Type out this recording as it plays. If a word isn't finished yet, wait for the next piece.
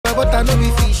but I know be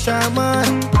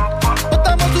fisherman. But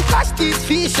I'm to catch this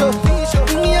fish, oh.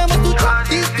 Me, I'm to catch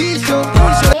this fish, oh.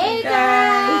 Hey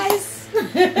guys!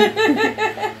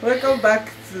 Welcome back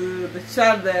to the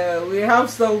channel. We have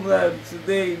someone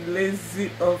today in Lazy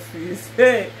Office.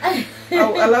 Hey,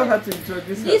 I'll allow her to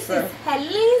introduce this herself. Is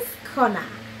Helen's Corner.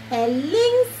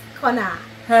 Helen's Corner.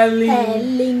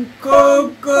 Helen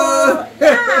Coco.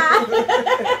 Yeah.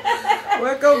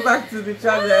 Welcome back to the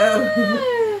channel.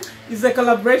 It's a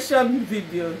collaboration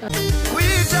video.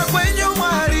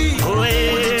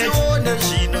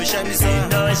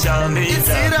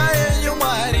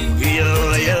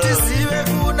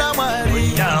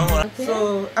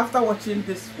 So after watching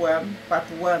this one, part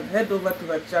 1, head over to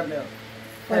her channel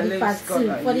For the part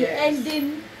 2, for the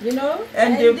ending, you know,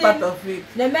 ending part of it.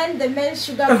 The men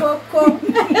sugar cocoa.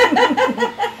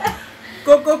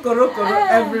 Coco Koro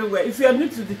everywhere. If you are new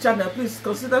to the channel, please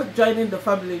consider joining the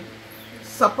family.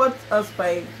 Support us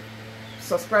by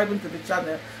subscribing to the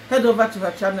channel. Head over to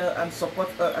her channel and support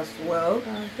her as well.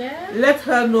 Okay. Let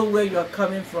her know where you are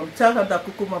coming from. Tell her that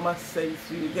Coco Mama sent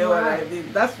you. You get what I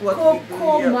mean? That's what we do here.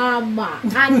 Coco Mama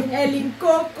and Helen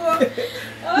Coco. Okay.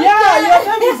 Yeah,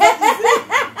 your name is.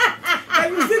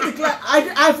 Can you see the class?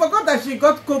 I forgot that she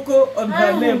got Coco on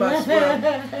her name as well.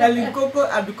 Helen Coco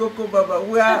and the Coco Mama.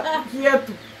 We are here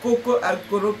to Coco and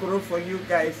Koro Koro for you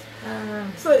guys.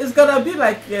 So it's gonna be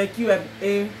like a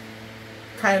Q&A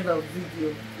kind of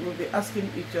video. We'll be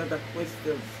asking each other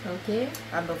questions. Okay.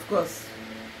 And of course,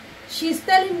 she's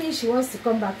telling me she wants to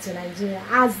come back to Nigeria,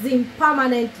 as in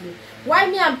permanently. Why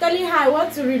me? I'm telling her I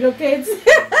want to relocate.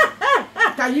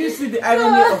 Can you see the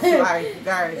irony of life,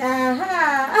 guys?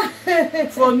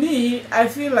 For me, I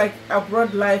feel like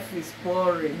abroad life is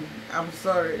boring. I'm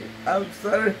sorry.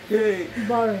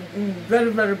 Boring.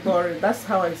 Very, very boring. That's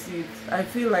how I see it. I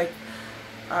feel like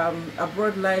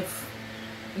abroad life,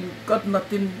 you got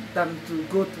nothing than to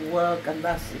go to work and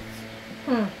that's it.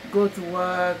 Go to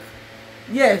work.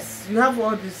 Yes, you have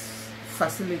all these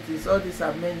facilities, all these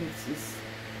amenities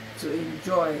to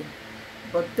enjoy,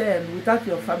 but then without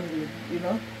your family, you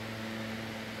know.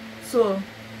 So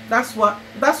that's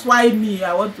why me,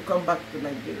 I want to come back to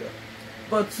Nigeria.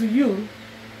 But to you,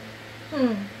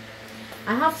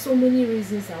 I have so many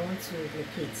reasons I want to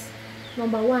relocate.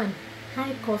 Number 1,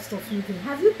 high cost of living.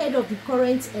 Have you heard of the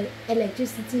current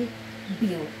electricity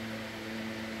bill?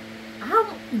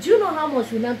 Do you know how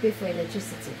much we now pay for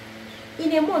electricity?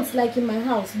 In a month, like in my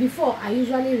house, before I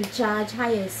usually recharge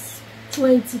highest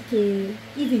 20k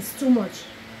if it's too much.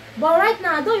 But right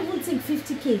now, I don't even think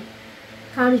 50k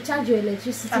can recharge your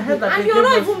electricity bill. And you're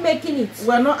not even making it.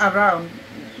 We're not around.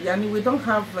 Yani, we don't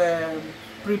have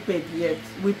prepaid yet.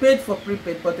 We paid for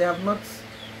prepaid, but they have not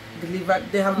delivered.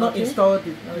 They have not installed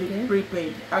the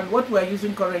prepaid. And what we're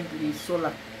using currently is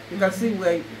solar. You can see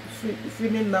we're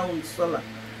filming now with solar.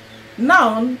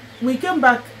 Now we came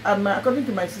back, and according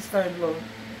to my sister-in-law,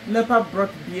 NEPA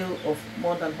brought bill of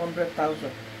more than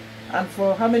 100,000. And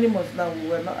for how many months now we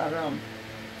were not around?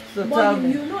 So but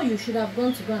you know, you should have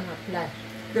gone to go and apply.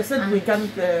 They said we can't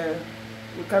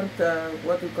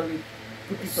what do you call it?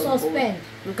 Put it on hold.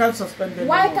 We can't suspend anymore.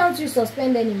 Why can't you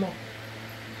suspend anymore?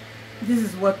 This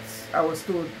is what I was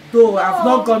told. Though I've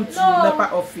not gone to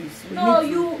NEPA office.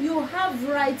 You have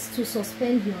rights to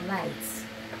suspend your rights.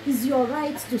 It's your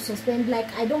right to suspend.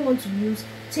 Like, I don't want to use,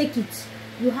 take it.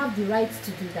 You have the right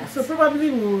to do that. So probably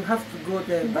we'll have to go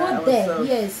there by ourselves.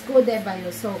 Yes, go there by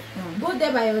yourself. Go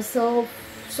there by yourself,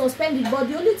 suspend it. But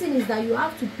the only thing is that you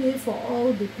have to pay for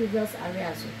all the previous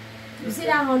areas. You see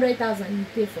that 100,000, you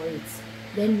pay for it.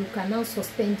 Then you can now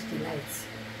suspend the lights.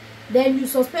 Then you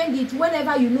suspend it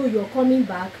whenever you know you're coming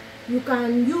back. You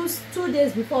can use 2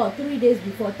 days before or 3 days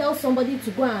before. Tell somebody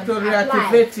to go and apply.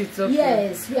 Reactivate it. Okay.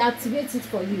 Yes, reactivate it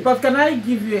for you. But can I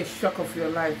give you a shock of your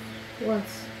life? What?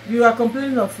 You are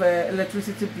complaining of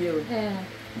electricity bill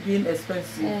being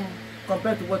expensive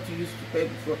compared to what you used to pay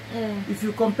before. If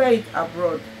you compare it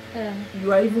abroad,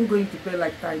 you are even going to pay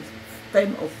like times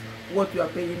 10 of what you are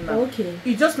paying now. Okay.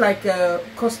 It's just like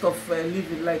cost of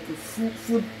living, like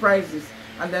food prices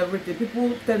and everything.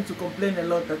 People tend to complain a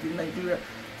lot that in Nigeria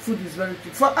food is very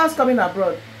cheap. For us coming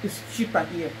abroad, it's cheaper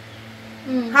here.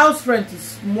 House rent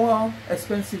is more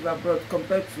expensive abroad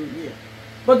compared to here.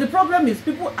 But the problem is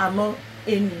people are not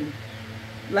earning.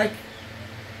 Like,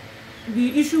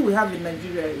 the issue we have in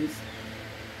Nigeria is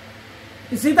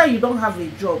it's either you don't have a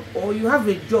job or you have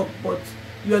a job but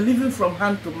you're living from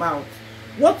hand to mouth.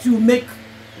 What you make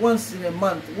once in a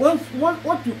month.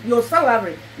 Your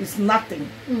salary is nothing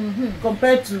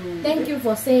compared to. Thank you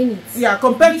for saying it. Yeah,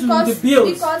 compared to the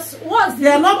bills. Because what's the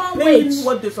they are minimum not paying wage?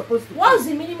 what they're supposed to. What's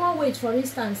pay. the minimum wage, for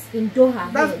instance, in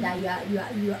Doha that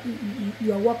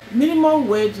you are working? Minimum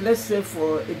wage, let's say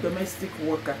for a domestic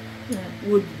worker,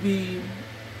 would be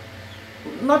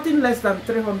nothing less than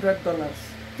 $300.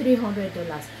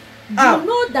 $300. You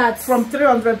know that from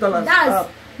 $300. That's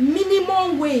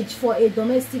minimum wage for a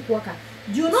domestic worker.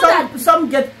 Do you know some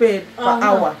get paid per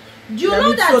hour? Do you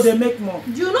know that? So they make more.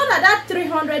 Do you know that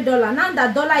 $300 now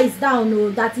that dollar is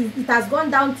down? That it has gone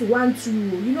down to 1.2.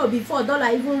 You know, before dollar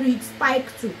even reached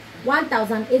spike to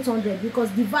 1,800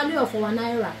 because the value of our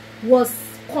naira was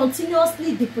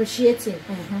continuously depreciating.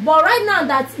 But right now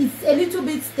that it's a little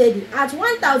bit steady at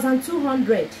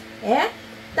 1,200.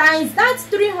 Times that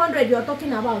 300 you're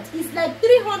talking about, it's like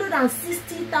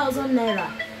 360,000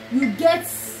 naira you get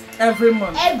every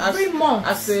month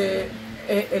as a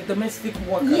domestic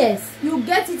worker. Yes, you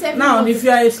get it every month. Now if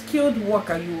you are a skilled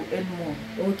worker, you earn more.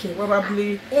 Okay,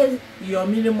 probably your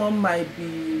minimum might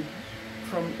be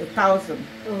from 1,000.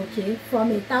 Okay,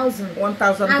 from 1,000.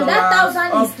 $1,000, and that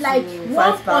 1,000 is like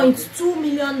 1.2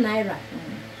 million naira.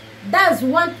 That's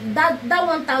that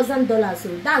 $1,000.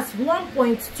 So that's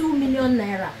 1.2 million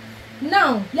naira.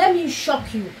 Now let me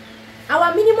shock you.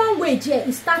 Our minimum wage here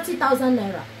is 30,000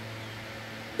 naira.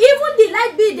 Even the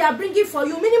light bill they are bringing for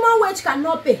you, minimum wage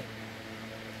cannot pay.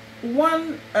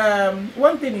 One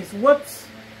thing is what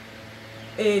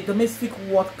a domestic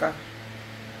worker.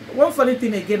 One funny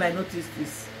thing again I noticed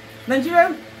is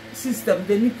Nigerian system,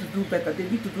 they need to do better. They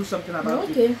need to do something about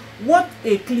it. What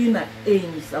a cleaner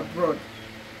earns abroad,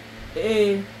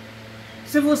 a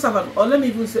civil servant, or let me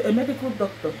even say a medical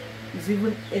doctor, is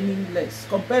even earning less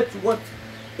compared to what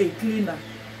a cleaner,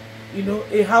 you know,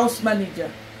 a house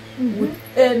manager would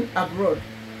earn abroad.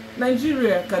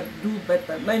 Nigeria can do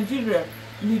better. Nigeria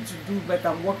need to do better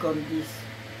and work on this.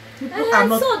 People are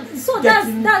not so that's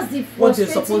the what they're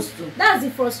supposed to. That's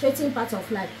the frustrating part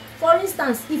of life. For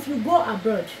instance, if you go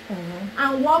abroad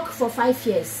and work for 5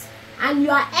 years and you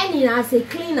are earning as a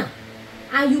cleaner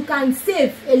and you can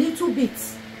save a little bit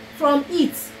from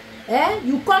it,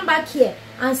 you come back here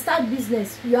and start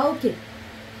business, you are okay.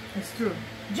 It's true.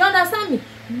 Do you understand me?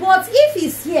 But if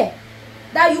it's here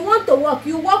that you want to work,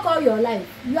 you work all your life,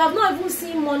 you have not even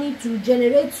seen money to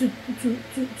generate to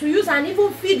use and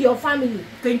even feed your family.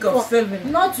 Think of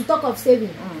saving. Not to talk of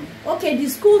saving. Okay, the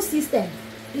school system,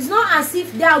 it's not as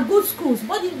if they are good schools,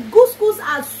 but the good schools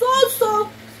are so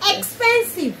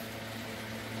expensive.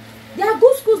 They are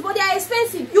good schools, but they are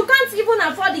expensive. You can't even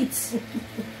afford it.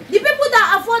 The people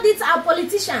that afford it are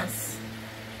politicians.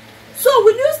 So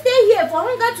will you stay here for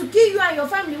hunger to kill you and your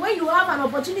family when you have an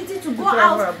opportunity to go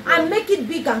out and make it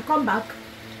big and come back?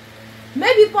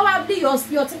 Maybe probably you're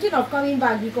thinking of coming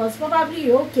back because probably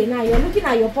you're okay now. You're looking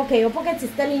at your pocket. Your pocket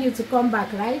is telling you to come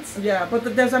back, right? Yeah,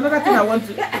 but there's another thing I want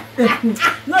to.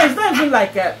 No, it's not even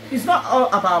like it's not all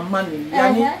about money.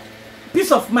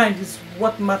 Peace of mind is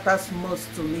what matters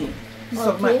most to me. Peace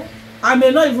of mind. I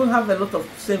may not even have a lot of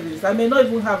savings. I may not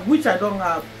even have, which I don't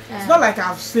have. It's not like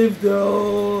I've saved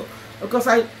because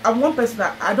I'm one person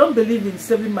that I don't believe in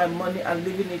saving my money and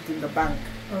leaving it in the bank.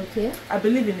 Okay. I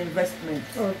believe in investment.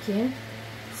 Okay.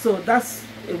 So that's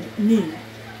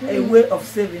a way of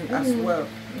saving as well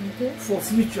for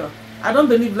future. I don't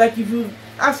believe, like if you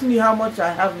ask me how much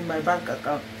I have in my bank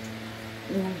account,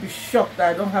 you will be shocked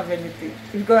that I don't have anything,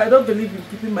 because I don't believe in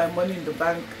keeping my money in the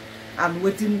bank and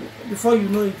waiting. Before you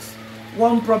know it,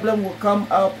 one problem will come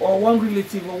up, or one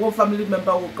relative or one family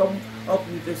member will come up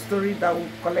with a story that will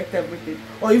collect everything,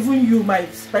 or even you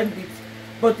might spend it.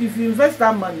 But if you invest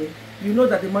that money, you know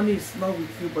that the money is not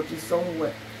with you but it's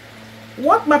somewhere.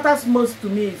 What matters most to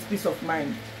me is peace of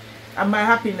mind and my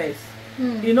happiness.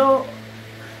 You know,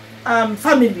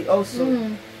 family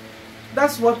also.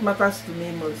 That's what matters to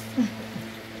me most.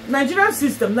 Nigerian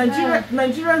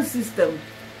system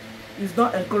is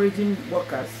not encouraging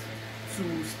workers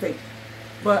to stay.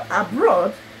 But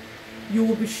abroad, you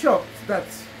will be shocked that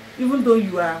even though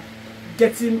you are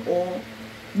getting or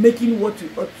making what you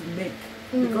ought to make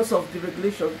because of the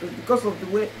regulations, because of the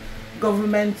way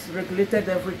government regulated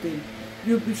everything,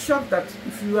 you'll be shocked that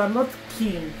if you are not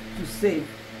keen to save,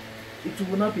 it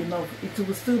will not be enough. It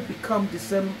will still become the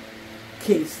same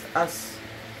case as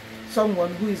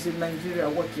someone who is in Nigeria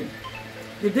working.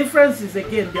 The difference is,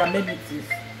 again, the amenities.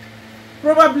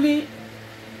 Probably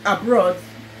abroad,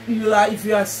 if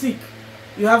you are sick,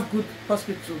 you have good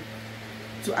hospital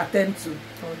to attend to.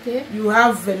 Okay. You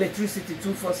have electricity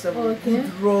 24/7,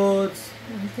 good roads,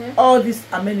 all these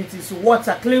amenities,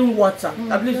 water, clean water.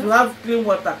 At least you have clean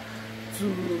water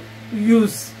to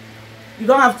use. You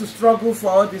don't have to struggle for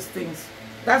all these things.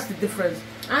 That's the difference.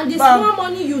 And the small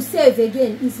money you save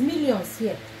again is millions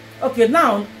here. Okay,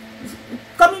 now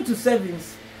coming to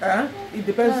savings, it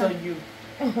depends on you.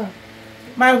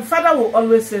 My father will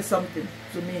always say something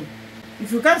to me.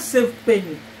 If you can't save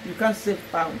penny, you can't save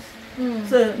pounds.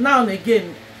 So now and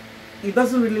again, it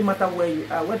doesn't really matter where you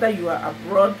are, whether you are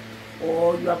abroad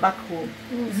or you are back home.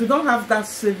 If you don't have that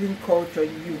saving culture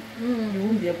in you, you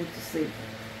won't be able to save.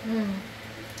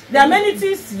 The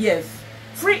amenities, yes.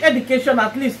 Free education,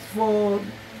 at least for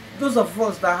those of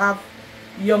us that have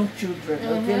young children,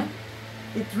 okay?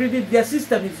 It really, their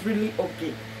system is really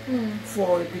okay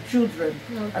for the children,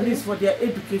 at least for their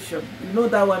education. You know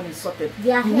that one is sorted.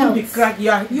 Their you health. Won't be cracked.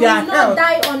 You will not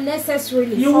die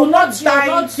unnecessarily. You will not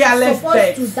die careless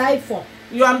death. To die for.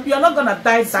 You are not gonna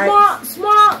die.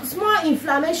 Small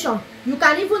inflammation. You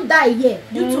can even die here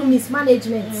due to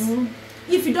mismanagement.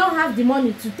 If you don't have the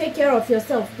money to take care of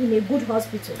yourself in a good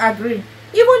hospital. Agree.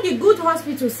 Even the good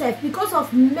hospital self, because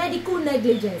of medical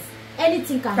negligence,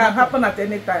 anything can happen at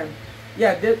any time.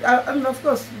 Yeah, and of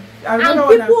course,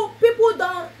 people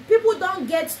don't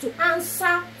get to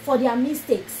answer for their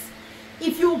mistakes.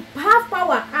 If you have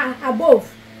power above,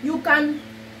 you can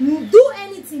do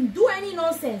anything, do any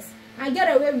nonsense, and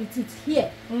get away with it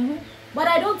here. But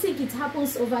I don't think it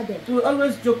happens over there. We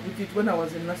always joke with it when I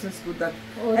was in nursing school that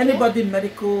anybody in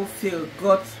medical field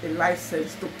got a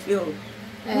license to kill,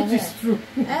 which is true.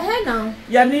 Now.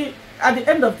 Yani, at the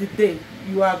end of the day,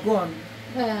 you are gone.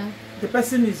 The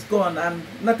person is gone and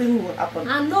nothing will happen.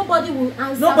 And nobody will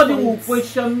answer. Nobody will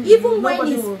question. Even when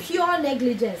it's pure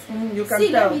negligence. You can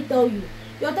See, tell. let me tell you.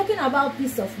 You're talking about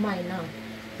peace of mind now.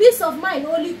 Peace of mind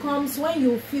only comes when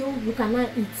you feel you cannot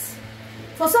eat.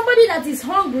 For somebody that is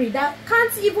hungry, that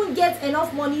can't even get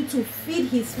enough money to feed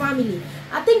his family,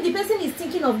 I think the person is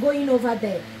thinking of going over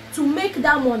there to make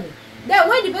that money. Then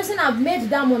when the person have made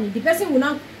that money, the person will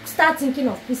now start thinking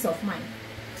of peace of mind.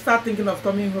 Start thinking of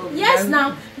coming home. Yes,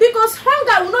 now, because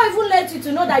hunger will not even let you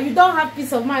to know that you don't have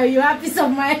peace of mind or you have peace of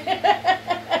mind.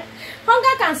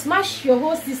 Hunger can smash your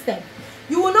whole system.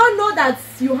 You will not know that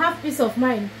you have peace of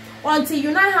mind until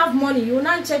you now have money. You will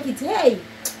not check it. Hey,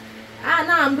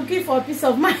 now I'm looking for a peace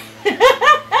of mind. Maybe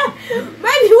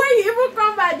when you even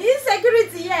come back, the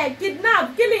insecurity,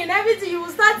 kidnap, killing, everything, you will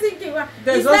start thinking, well,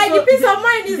 it's also, like the peace of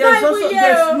mind is not even here.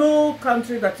 There's no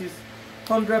country that is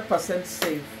 100%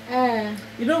 safe.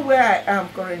 You know where I am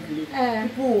currently?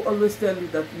 People will always tell you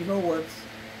that, you know what,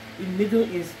 in Middle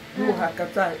East,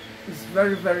 Hakata is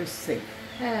very, very safe.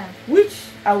 Which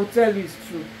I will tell you is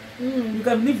true. You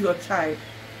can leave your child,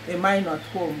 a minor, at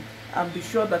home and be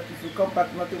sure that if you come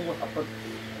back, nothing will happen.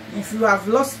 If you have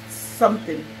lost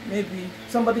something, maybe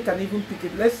somebody can even pick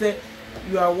it. Let's say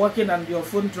you are working and your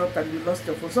phone dropped and you lost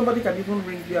your phone. Somebody can even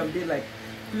ring you and be like,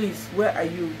 please, where are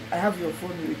you? I have your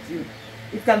phone with you.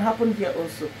 It can happen here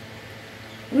also.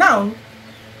 Now,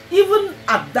 even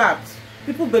at that,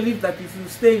 people believe that if you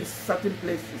stay in certain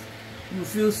places, you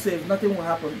feel safe, nothing will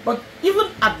happen. But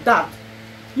even at that,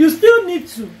 you still need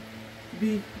to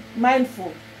be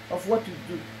mindful of what you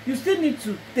do. You still need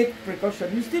to take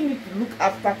precaution. You still need to look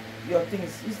after your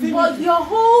things. But your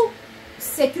whole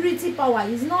security power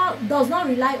does not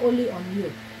rely only on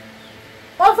you.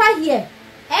 Over here,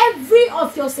 every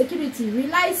of your security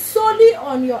relies solely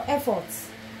on your efforts.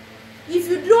 If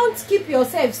you don't keep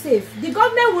yourself safe, the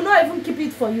government will not even keep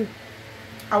it for you.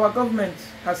 Our government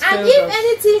has failed us. And if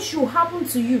anything should happen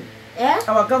to you,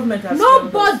 our government has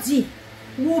nobody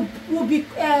will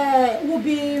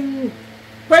be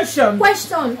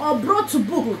questioned or brought to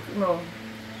book. No.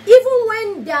 Even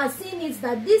when they are saying it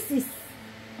that this is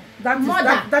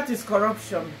murder. That is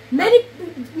corruption. Many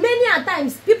a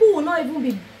times people will not even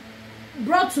be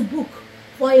brought to book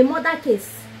for a murder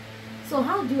case. So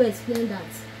how do you explain that?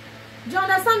 Do you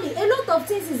understand me? A lot of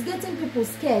things is getting people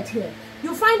scared here.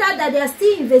 You find out that they are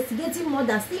still investigating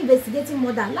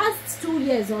murder, Last 2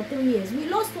 years or 3 years, we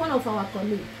lost one of our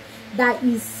colleagues that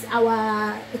is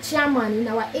our chairman in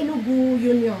our Enugu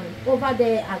union over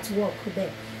there at work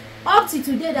there. Up to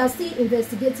today, they are still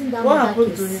investigating that murder case. What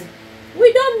happened to him?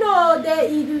 We don't know.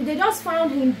 They just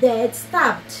found him dead,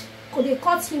 stabbed. They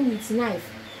cut him with knife.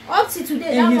 Up to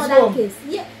today, that murder case.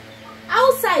 Yeah,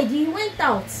 outside he went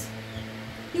out.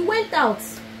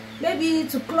 Maybe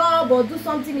to club or do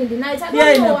something in the night.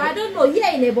 I don't know.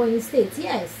 Here in Ebonyi State,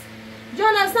 yes. Do you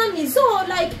understand me? So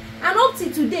like, and up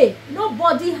to today,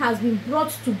 nobody has been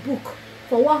brought to book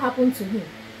for what happened to him.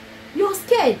 You're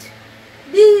scared.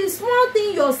 The small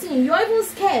thing you're seeing, you're even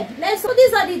scared. So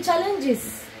these are the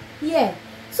challenges here.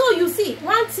 So you see,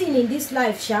 one thing in this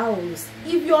life, Charles,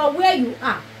 if you are where you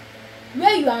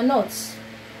are not,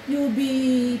 you'll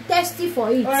be thirsty for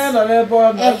it. You'll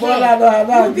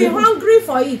You'll be hungry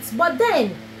for it. But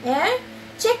then,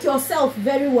 check yourself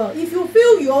very well. If you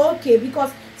feel you're okay,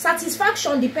 because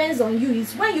satisfaction depends on you.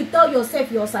 It's when you tell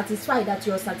yourself you're satisfied that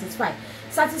you're satisfied.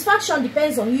 Satisfaction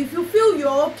depends on you. If you feel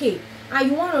you're okay and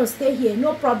you want to stay here,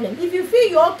 no problem. If you feel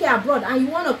you're okay abroad and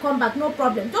you want to come back, no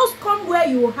problem. Just come where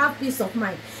you have peace of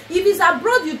mind. If it's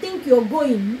abroad you think you're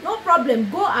going, no problem,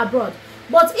 go abroad.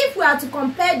 But if we are to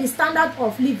compare the standard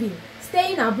of living,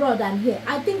 staying abroad and here,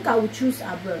 I think I will choose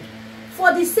abroad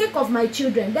for the sake of my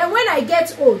children. Then when I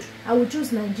get old, I will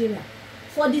choose Nigeria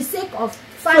for the sake of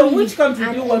family. So which country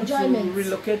and do you want enjoyment. to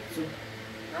relocate to?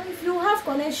 And if you have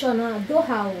connection,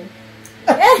 Doha.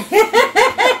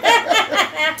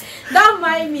 Don't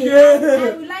mind me.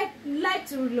 I would like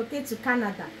to relocate to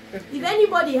Canada. If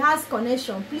anybody has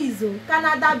connection, please,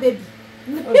 Canada, baby.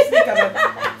 Canada.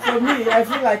 For me, I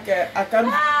feel like I can't.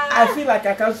 I feel like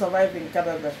I can't survive in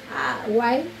Canada.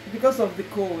 Why? Because of the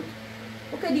cold.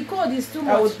 Okay, the cold is too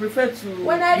much. I would prefer to.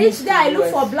 When I reach there, I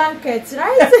look for blankets,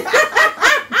 right?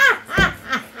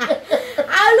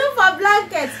 I look for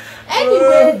blankets.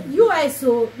 Anyway, US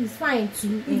is fine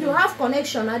too. If you have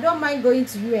connection, I don't mind going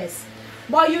to US.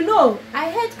 But you know,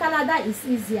 I heard Canada is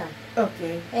easier.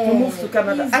 Okay. To move to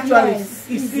Canada. Actually, it's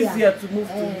easier to move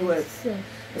to US.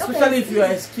 Especially if you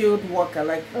are a skilled worker,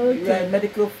 like you are in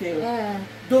medical field.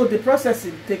 Though the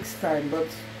processing takes time, but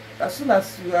as soon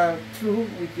as you are through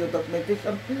with your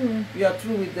documentation, you are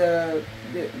through with the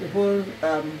whole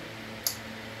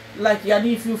like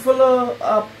Yani, if you follow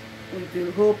up with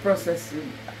the whole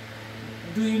processing,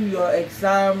 doing your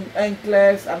exam,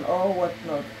 NCLEX and all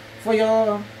whatnot. For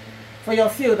your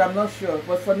field, I'm not sure,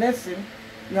 but for nursing,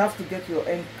 you have to get your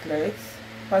NCLEX,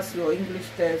 pass your English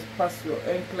test, pass your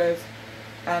NCLEX,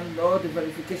 and all the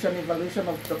verification, evaluation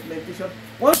of documentation.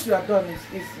 Once you are done, it's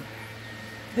easy.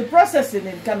 The processing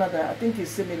in Canada, I think, is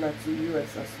similar to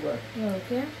US as well.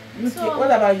 Okay. UK. So,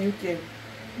 what about UK?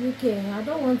 UK, I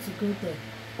don't want to go there.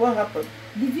 What happened?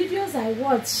 The videos I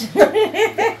watch.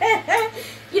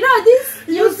 You know, this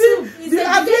YouTube is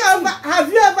have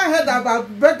you ever heard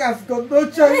about beggars got no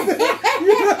choice?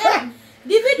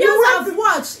 The videos I've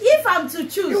watched, if I'm to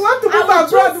choose, you want to move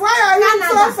abroad. Why are you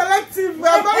so selective? We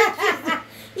are very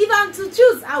if I'm to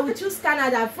choose, I will choose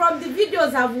Canada. From the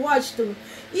videos I've watched,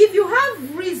 if you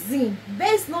have reason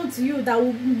best known to you that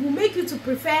will make you to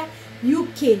prefer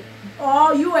UK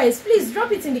or US, please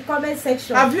drop it in the comment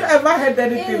section. Have you ever heard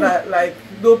anything like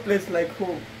no place like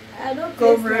home? I don't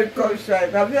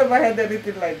shine. Have you ever heard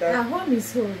anything like that? Home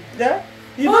is home. Yeah.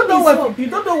 You don't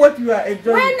know what you are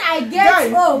enjoying. When I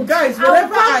get old, guys, I will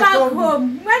come back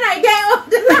home. When I get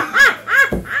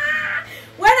old,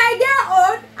 when I get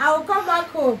old, I will come back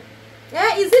home.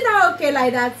 Yeah, is it not okay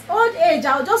like that? Old age,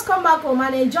 I'll just come back home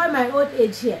and enjoy my old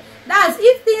age here. That's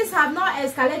if things have not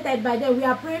escalated by then. We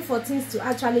are praying for things to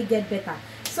actually get better,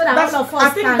 so that all of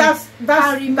us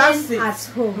can remain at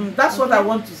home. That's what I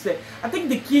want to say. I think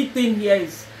the key thing here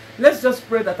is let's just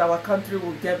pray that our country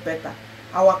will get better.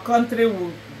 Our country will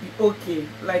be okay.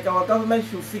 Like our government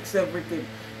should fix everything.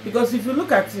 Because if you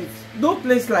look at it, no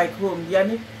place like home,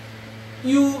 Yani,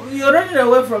 you're running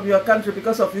away from your country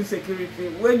because of insecurity.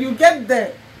 When you get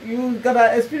there, you're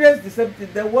gonna experience the same thing.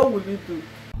 Then what will you do?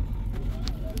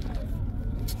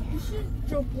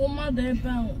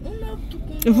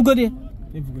 If we go there.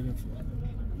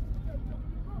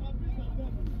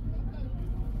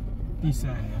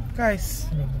 Guys,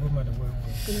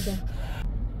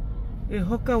 a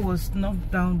hawker was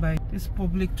knocked down by this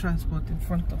public transport in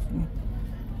front of me.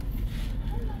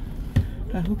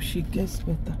 I hope she gets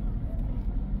better.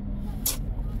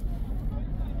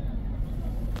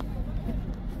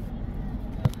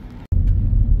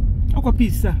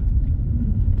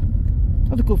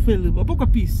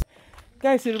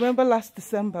 Guys, you remember last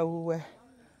December we were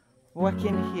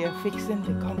working here fixing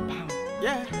the compound.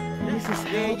 Yeah. This is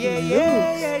how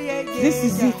it looks. This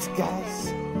is it,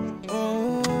 guys.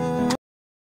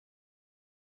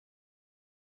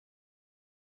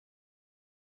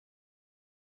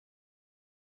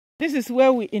 This is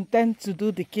where we intend to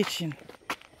do the kitchen,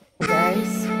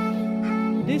 guys.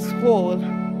 This hole,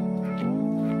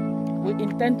 we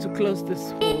intend to close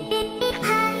this hole.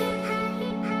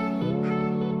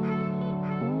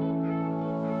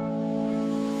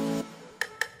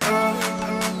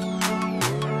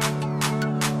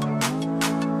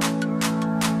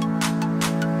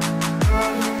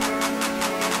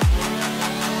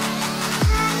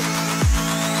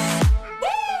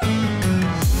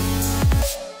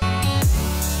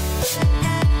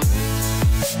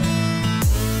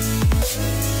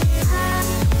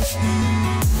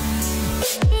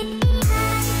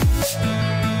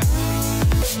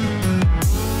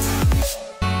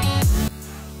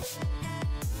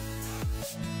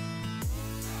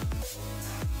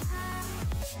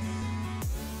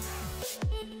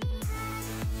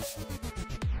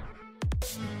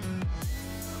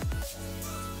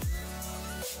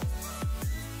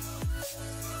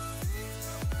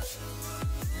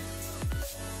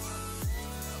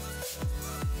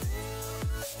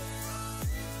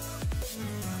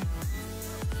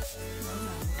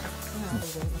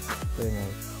 very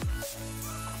much.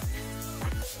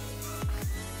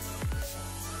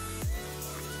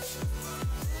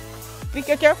 Pick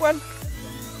one.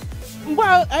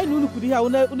 Well, I know could have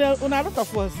una lot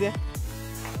of us there.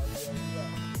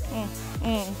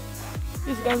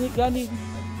 This Gani.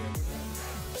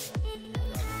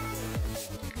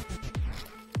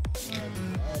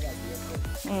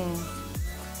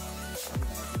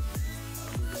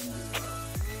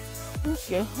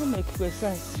 Okay, I'll make good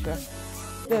sense.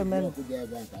 There, man.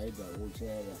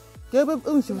 There will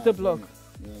be the block.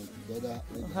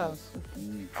 House.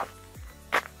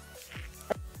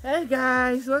 Hey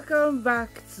guys, welcome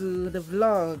back to the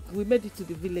vlog. We made it to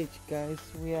the village, guys.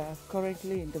 We are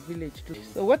currently in the village too.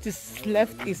 So what is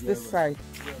left is this side.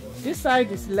 This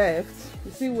side is left.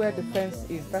 You see where the fence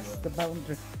is? That's the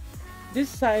boundary. This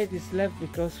side is left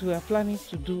because we are planning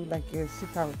to do like a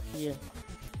sit out here,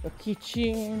 a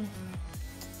kitchen,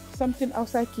 something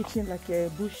outside kitchen, like a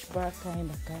bush bar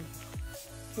kind.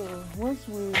 So once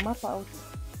we map out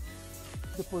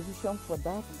the position for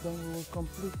that, then we will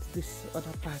complete this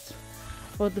other part.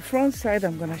 For the front side,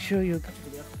 I'm gonna show you.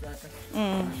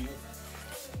 We're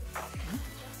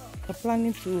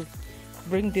planning to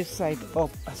bring this side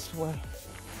up as well.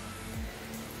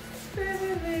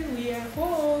 We are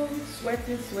home,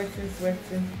 sweating.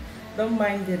 Don't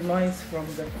mind the noise from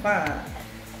the fan.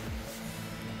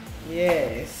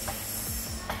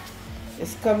 Yes,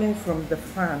 it's coming from the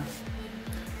fan.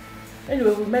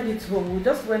 Anyway, we made it home. We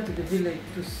just went to the village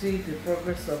to see the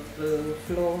progress of the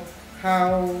floor,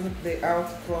 how the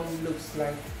outcome looks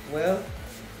like. Well,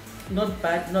 not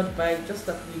bad, just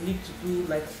that we need to do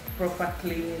like proper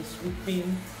cleaning,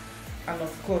 sweeping, and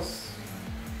of course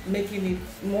making it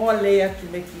more layered to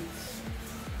make it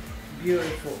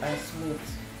beautiful and smooth.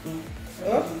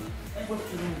 Put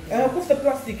the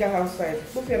plastic outside.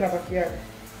 Put it in the backyard.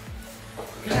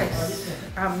 Guys,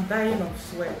 I'm dying of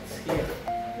sweat here.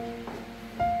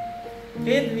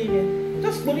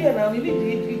 Just put it now. You don't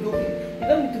need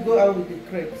to go out with the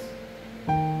crates.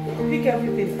 Pick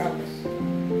everything out.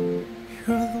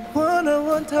 You're the one I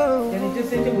want to hold. And you just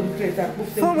say with the crate and put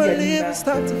before my lips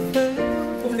start to fail.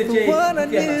 You're the one I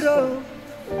need, oh.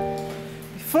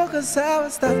 Before cause I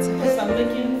will start to hate. I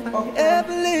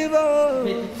ever leave, oh.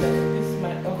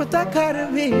 But that kind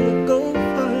of me to go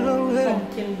far away.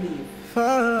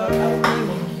 Far away.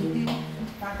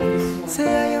 Say I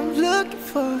am looking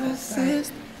for a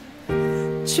sister.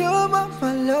 Show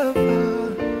my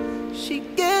lover. She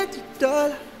get the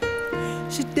dollar.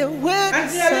 She did wedding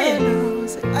sign.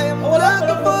 Say I am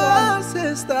looking for a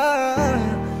sister.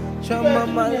 Show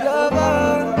my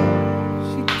lover.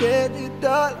 She get the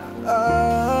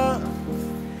dollar.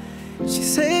 She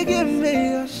say give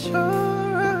me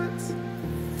assurance.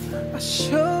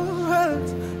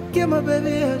 Give my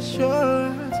baby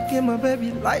assurance. Give my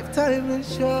baby lifetime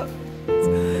insurance.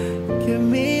 Give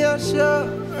me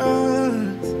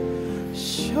assurance.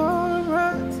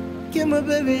 Give my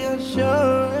baby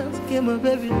assurance. Give my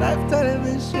baby lifetime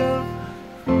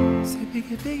insurance. Say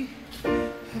biggie,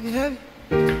 heavy.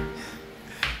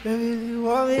 Baby, you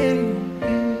want me?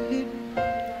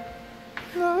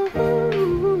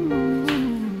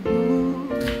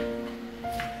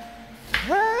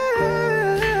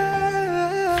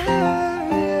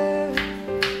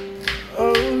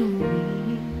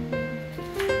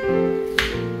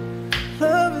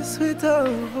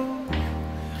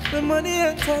 The money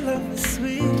and love is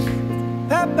sweet.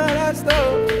 Papa, that's the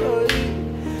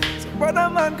so brother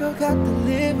man go got the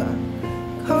liver.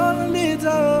 Call a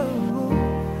little.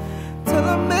 Tell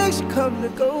her make she come to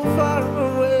go far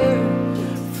away.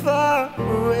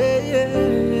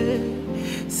 Yeah.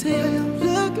 Say I am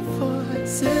looking for a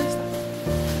sister.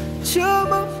 Show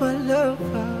my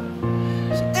lover.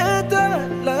 She enter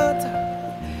Atlanta.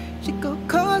 She go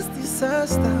cause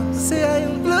disaster. Say I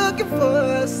am looking for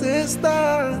a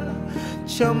sister.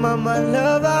 Show my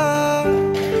lover.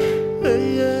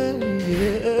 Yeah.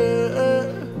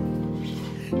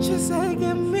 She say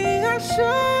give me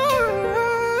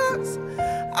assurance.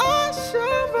 I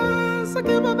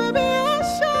give my baby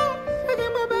assurance. I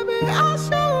give my baby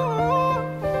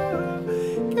assurance.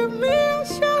 Give me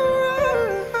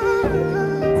assurance.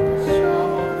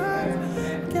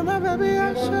 Give my baby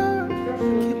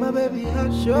assurance. Give my baby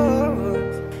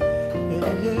assurance.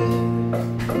 Yeah.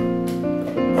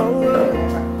 Oh,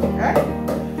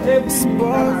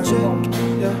 sport check,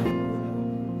 yeah.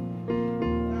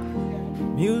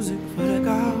 Music for the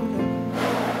garden.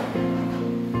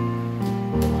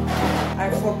 I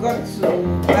forgot to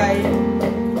buy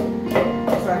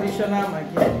traditional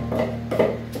Maggi.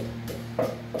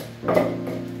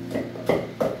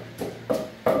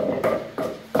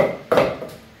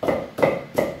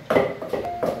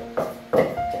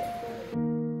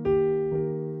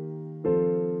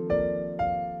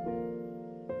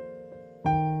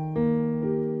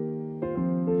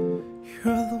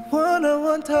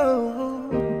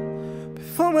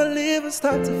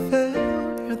 start to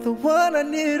fail, you're the one I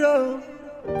need, oh.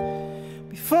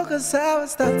 Before cause I would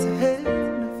start to hate,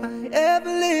 and if I ever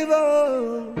leave,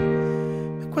 oh,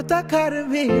 look what I got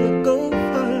in me to go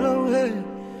far away,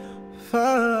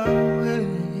 far away.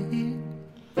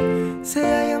 Say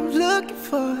I am looking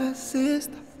for a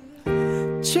sister,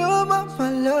 show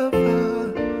my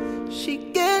lover.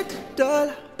 She get the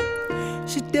dollar,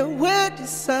 she did wear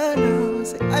designer.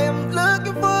 Say I am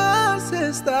looking for a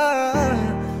sister,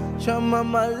 show my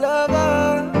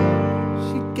lover.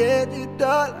 She get the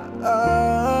dollar.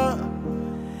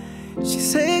 She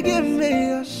say give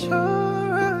me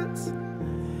assurance,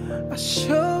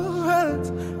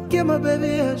 assurance. Give my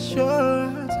baby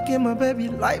assurance, give my baby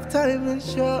lifetime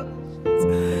insurance.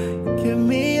 Give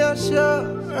me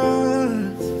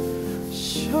assurance,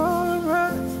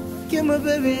 assurance. Give my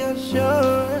baby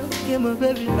assurance, give my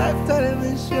baby lifetime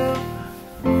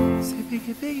insurance. Say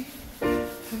biggie, biggie,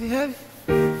 heavy, heavy.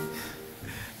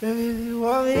 Baby, you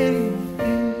want me?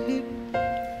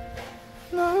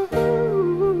 No.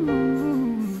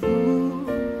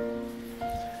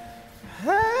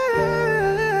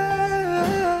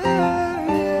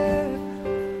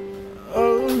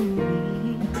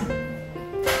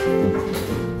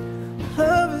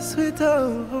 Sweet,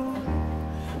 oh,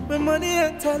 when money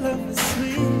and love is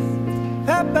sweet,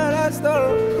 that bad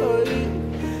story.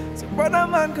 So brother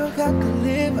man go got to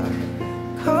live,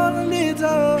 call a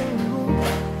little,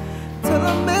 tell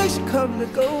her make she come to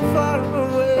go far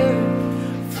away,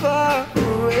 far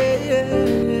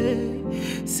away.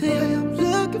 Say I am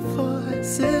looking for a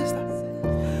sister,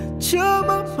 show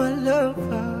my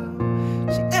lover.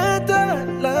 She enter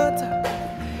Atlanta,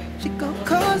 she gon'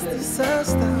 cause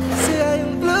disaster. Say I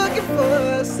am looking for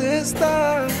a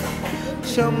sister,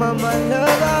 show my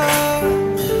lover.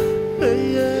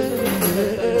 Yeah.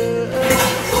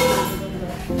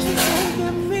 She gon'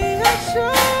 give me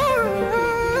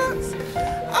assurance,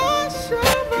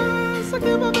 assurance. I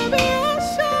give my baby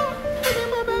assurance, give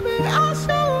my baby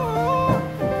assurance.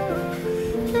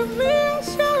 Give me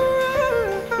assurance,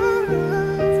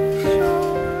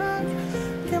 assurance.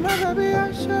 Give my baby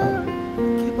assurance.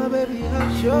 My baby, I'm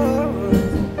sure.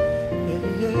 Yeah,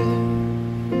 yeah.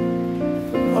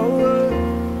 Oh,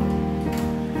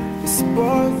 it's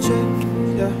boy check,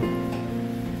 yeah.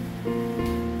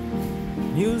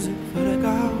 Music for the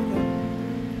girl.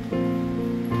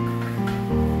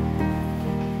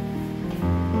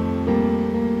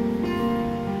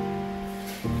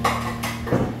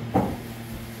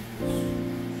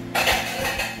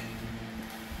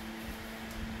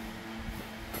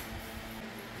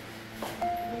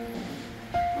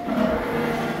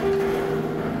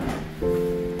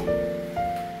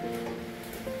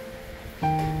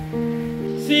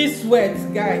 Sweat,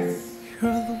 guys.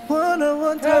 You're the one I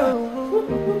want to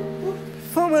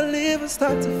before my liver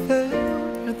start to fail.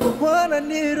 You're the one I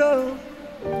need, oh.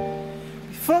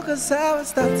 Before cause I would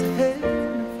start to hate,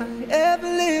 if I ever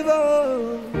leave,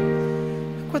 oh,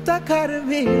 look what I got in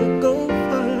me to go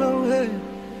far away,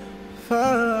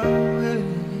 far away.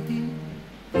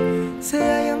 Say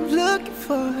I am looking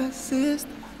for a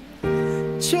sister,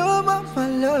 show my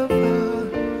lover.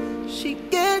 She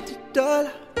get the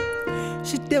dollar,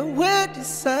 she did wear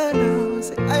designer.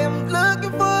 Say I am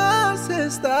looking for a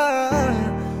sister,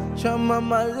 show my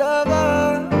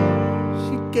lover.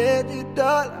 She get the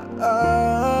dollar.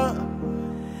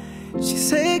 She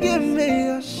say give me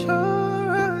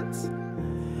assurance,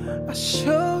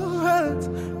 assurance.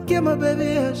 Give my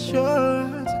baby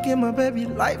assurance, give my baby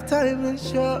lifetime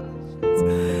insurance.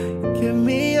 Give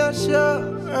me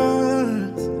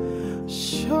assurance,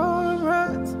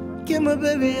 assurance. Give my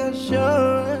baby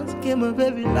assurance, give my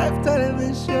baby lifetime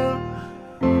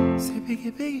insurance. Say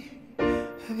biggie, biggie,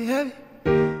 heavy, heavy.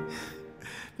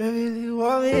 Baby, you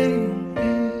want me?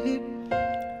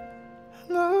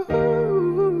 No.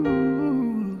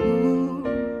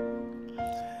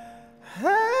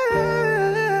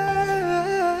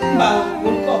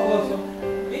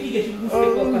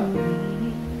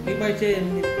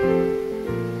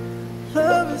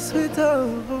 Love is sweet, oh.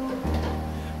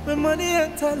 When money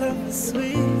and love is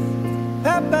sweet,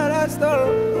 that bad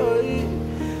story.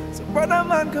 So brother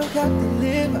man go got to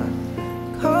live,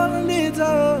 call a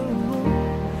little,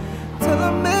 tell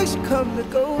her make she come to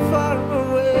go far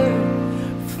away,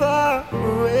 far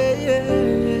away.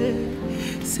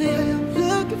 Say I am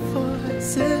looking for a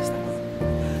sister,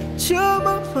 show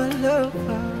my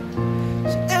lover.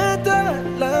 She enter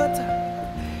Atlanta,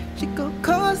 she gon'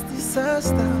 cause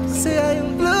disaster. Say I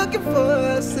am looking for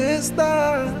a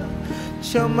sister,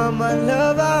 show my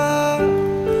lover.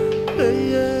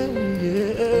 Yeah,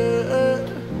 yeah.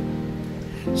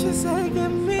 She say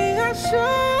give me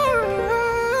assurance,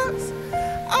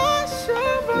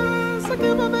 So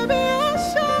give my baby a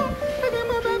show. Give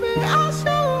my baby a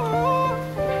show.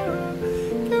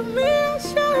 Give me a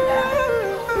show.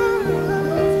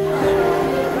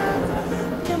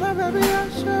 Give my baby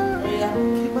a show.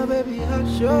 Give my baby a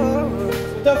show.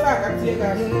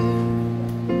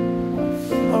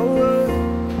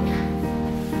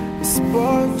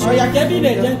 Sports. Oh, yeah, get in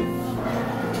there.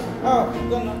 Oh,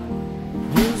 gonna.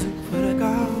 Music for the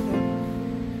garden.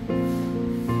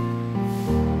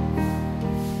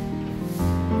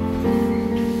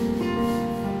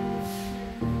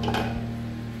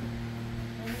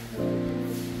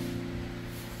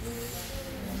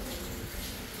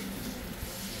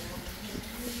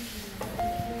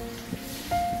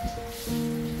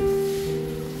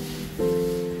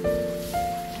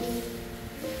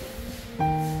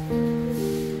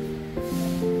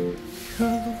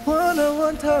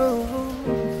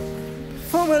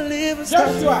 Before my liver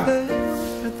starts to fail,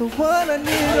 you're the one I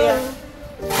need.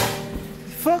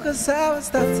 Before cause I would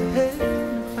start to hate,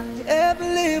 if I ever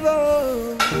leave,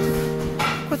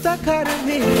 but I caught in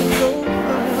me go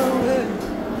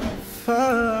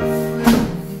far away.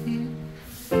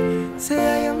 Say I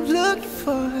am looking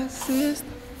for a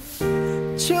sister,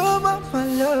 show my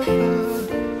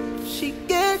lover. She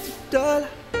gets you dollar.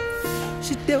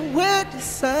 She dealt with the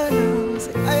sun.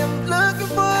 Say, I am looking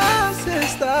for a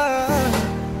sister.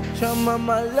 Show my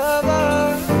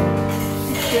lover.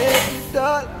 She gave me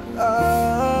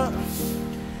dollar.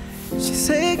 She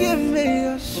say, give me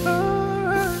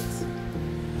assurance.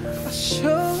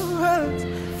 Assurance.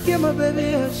 Give my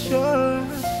baby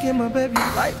assurance. Give my baby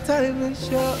lifetime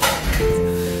insurance.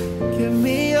 Give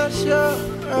me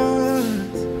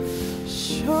assurance.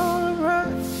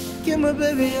 Assurance. Give my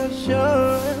baby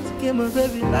assurance. Give my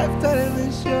baby lifetime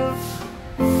insurance.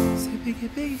 Say biggie,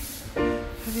 biggie,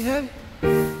 heavy, heavy.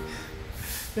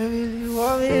 Baby, you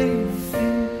want me?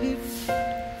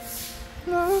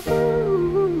 No.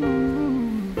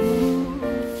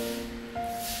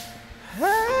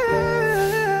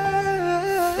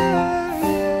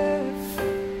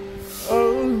 Oh,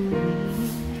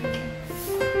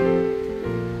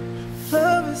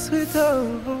 love is sweet, oh.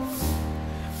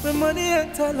 When money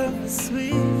and love is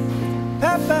sweet.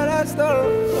 That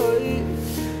story.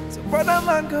 So brother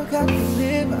man go get the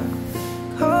liver.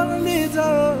 Call me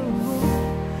down.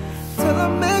 Till I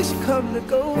make you come to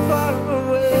go far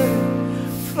away.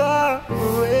 Far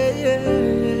away,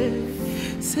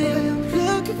 yeah. Say I am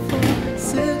looking for a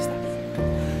sister.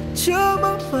 Show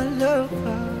my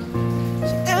lover.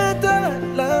 She enter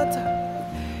Atlanta.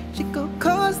 She go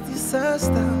cause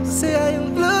disaster. Say I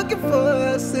am looking for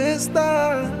a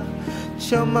sister.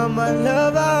 Show my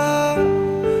lover,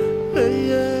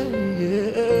 yeah,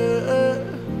 yeah.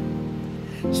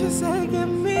 She said, give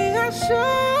me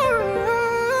assurance,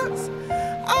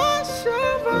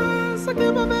 assurance. I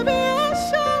give my baby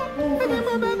assurance, I give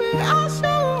my baby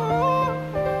assurance.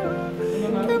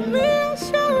 Give me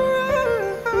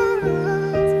assurance,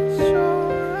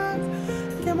 assurance.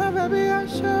 Give my baby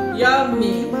assurance.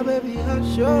 Yummy. Give my baby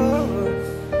assurance.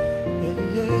 Yeah,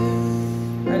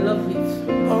 yeah. I love it.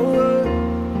 Oh,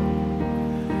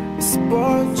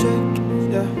 sport check,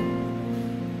 yeah.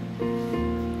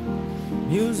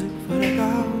 Music for the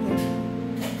garden.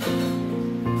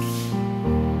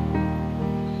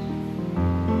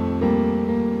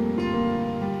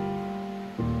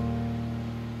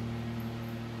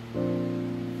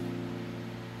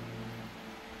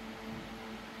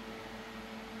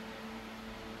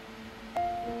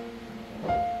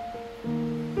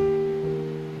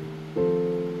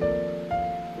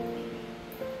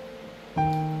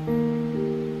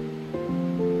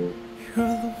 You're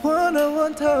the one I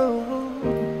want to hold.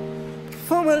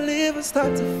 Before my liver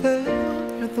starts to fail,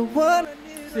 you're the one I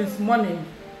need. Since morning.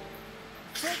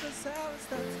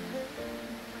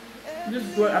 This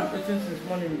is what I'm eating since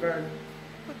morning, girl.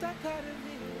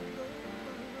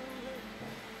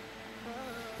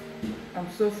 I'm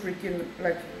so freaking,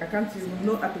 like, I can't even,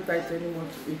 no appetite anymore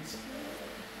to eat.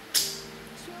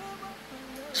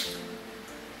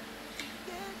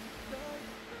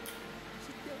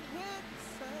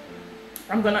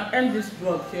 I'm gonna end this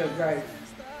vlog here, guys.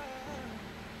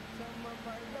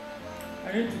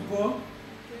 I need to go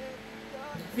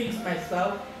fix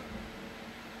myself.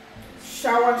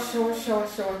 Shower nice.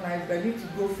 I need to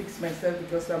go fix myself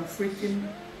because I'm freaking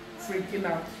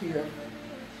out here.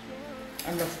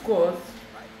 And of course,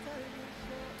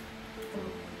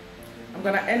 I'm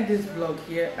gonna end this vlog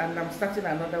here and I'm starting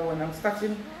another one. I'm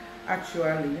starting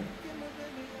actually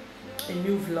a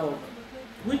new vlog,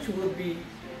 which will be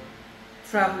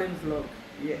traveling vlog.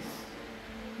 Yes.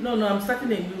 No, I'm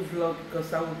starting a new vlog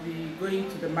because I will be going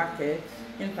to the market,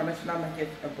 international market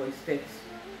of Boy State,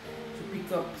 to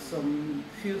pick up some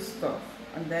few stuff,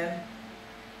 and then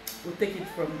we'll take it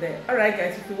from there. Alright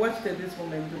guys, if you watched it this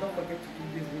moment, do not forget to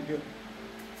give this video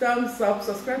thumbs up,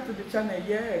 subscribe to the channel.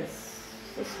 Yes,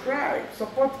 subscribe,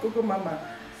 support Coco Mama.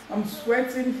 I'm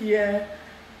sweating here,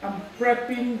 I'm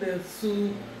prepping the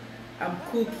soup, I'm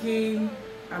cooking,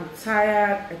 I'm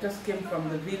tired. I just came from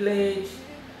the village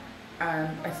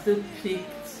and I still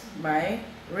picked my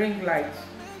ring light,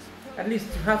 at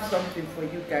least to have something for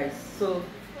you guys. So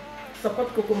support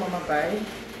Coco Mama by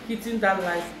hitting that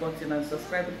like button and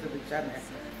subscribing to the channel.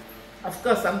 Of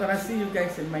course, I'm gonna see you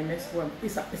guys in my next one.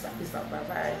 Peace out, peace out, peace out. Bye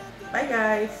bye. Bye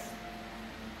guys.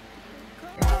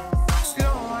 Slow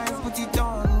and put it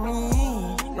on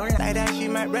me. No like that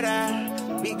shit, my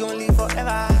brother. We gon' live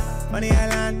forever. On the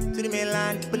island to the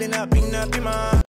mainland, pulling up in my